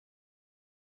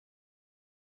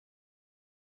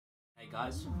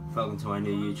Guys, welcome to my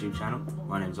new YouTube channel.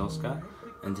 My name is Oscar,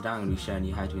 and today I'm going to be showing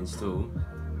you how to install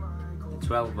the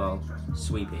 12-volt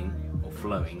sweeping or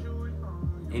flowing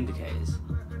indicators.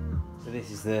 So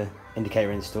this is the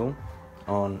indicator install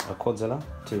on a Quadzilla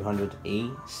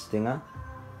 200E Stinger.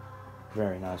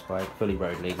 Very nice bike, fully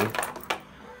road legal.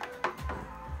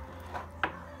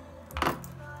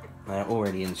 They're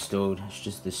already installed. It's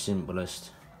just the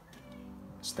simplest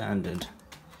standard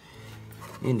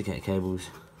indicator cables,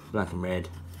 black and red,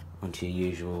 onto your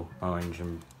usual orange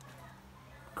and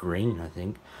green, I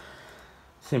think.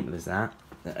 Simple as that.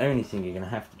 The only thing you're going to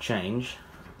have to change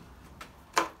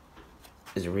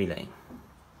is a relay.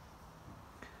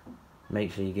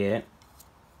 Make sure you get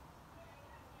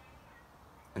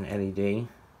an LED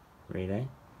relay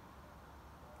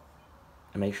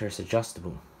and make sure it's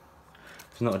adjustable.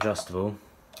 If it's not adjustable,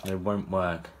 it won't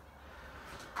work.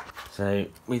 So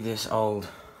with this old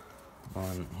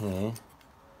one here,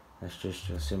 that's just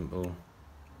your simple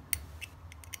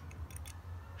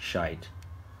shite.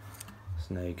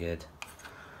 It's no good.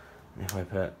 If I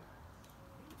put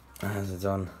my hazards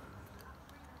on,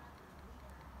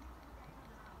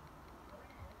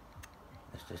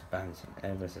 it's just bouncing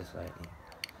ever so slightly.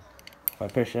 If I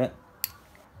push it,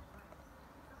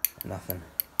 nothing.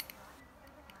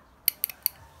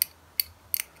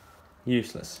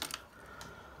 Useless.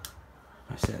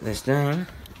 I set this down.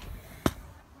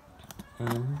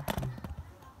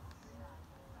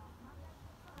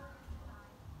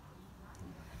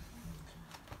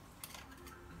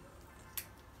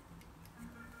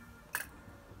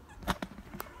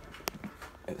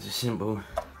 It's as simple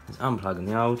as unplugging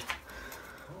the old,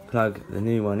 plug the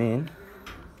new one in,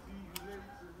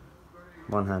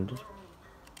 one-handed,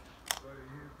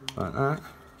 like that.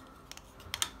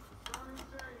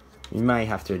 You may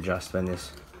have to adjust when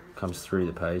this comes through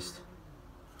the post,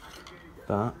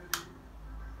 but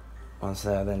once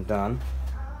they are then done,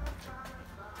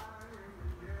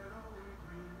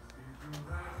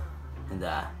 and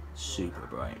they're super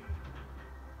bright.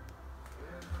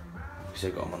 So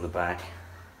I've got them on the back.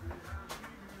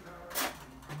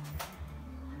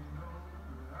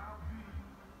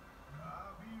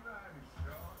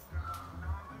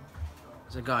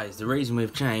 So guys, the reason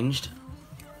we've changed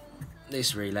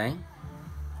this relay,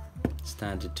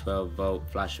 standard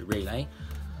 12-volt flasher relay,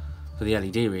 for the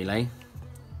LED relay,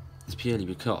 is purely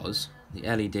because the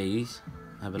LEDs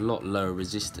have a lot lower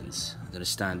resistance than a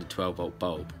standard 12-volt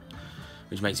bulb,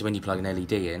 which makes it when you plug an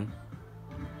LED in,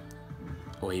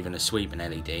 or even a sweeping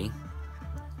LED,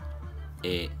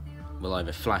 it will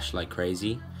either flash like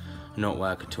crazy, not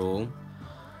work at all,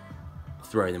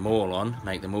 throw them all on,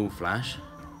 make them all flash.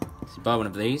 So buy one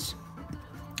of these.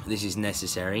 This is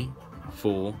necessary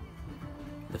for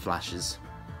the flashes,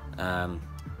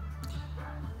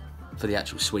 for the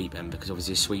actual sweeping, because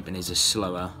obviously sweeping is a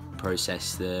slower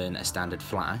process than a standard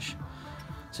flash.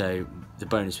 So the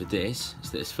bonus with this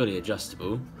is that it's fully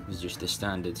adjustable. It's just a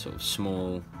standard sort of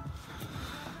small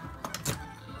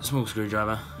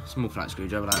screwdriver, small flat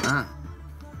screwdriver like that,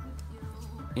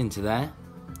 into there.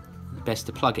 Best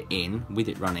to plug it in with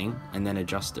it running and then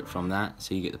adjust it from that,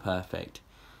 so you get the perfect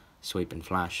sweeping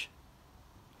flash,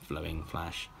 flowing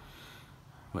flash,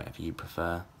 whatever you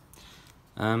prefer.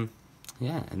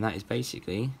 Yeah, and that is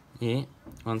basically it.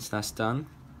 Once that's done,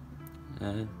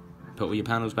 put all your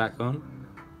panels back on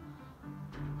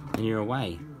and you're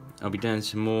away. I'll be doing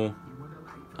some more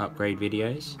upgrade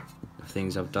videos of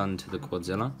things I've done to the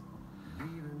Quadzilla.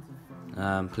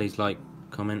 Please like,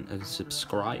 comment and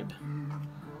subscribe.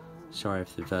 Sorry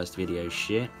if the first video is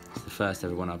shit. It's the first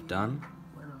ever one I've done.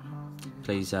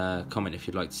 Please comment if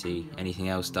you'd like to see anything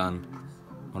else done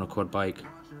on a quad bike,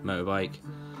 motorbike,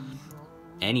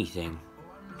 anything.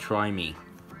 Try me.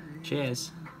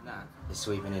 Cheers. The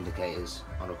sweeping indicators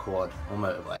on a quad or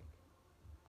motorbike.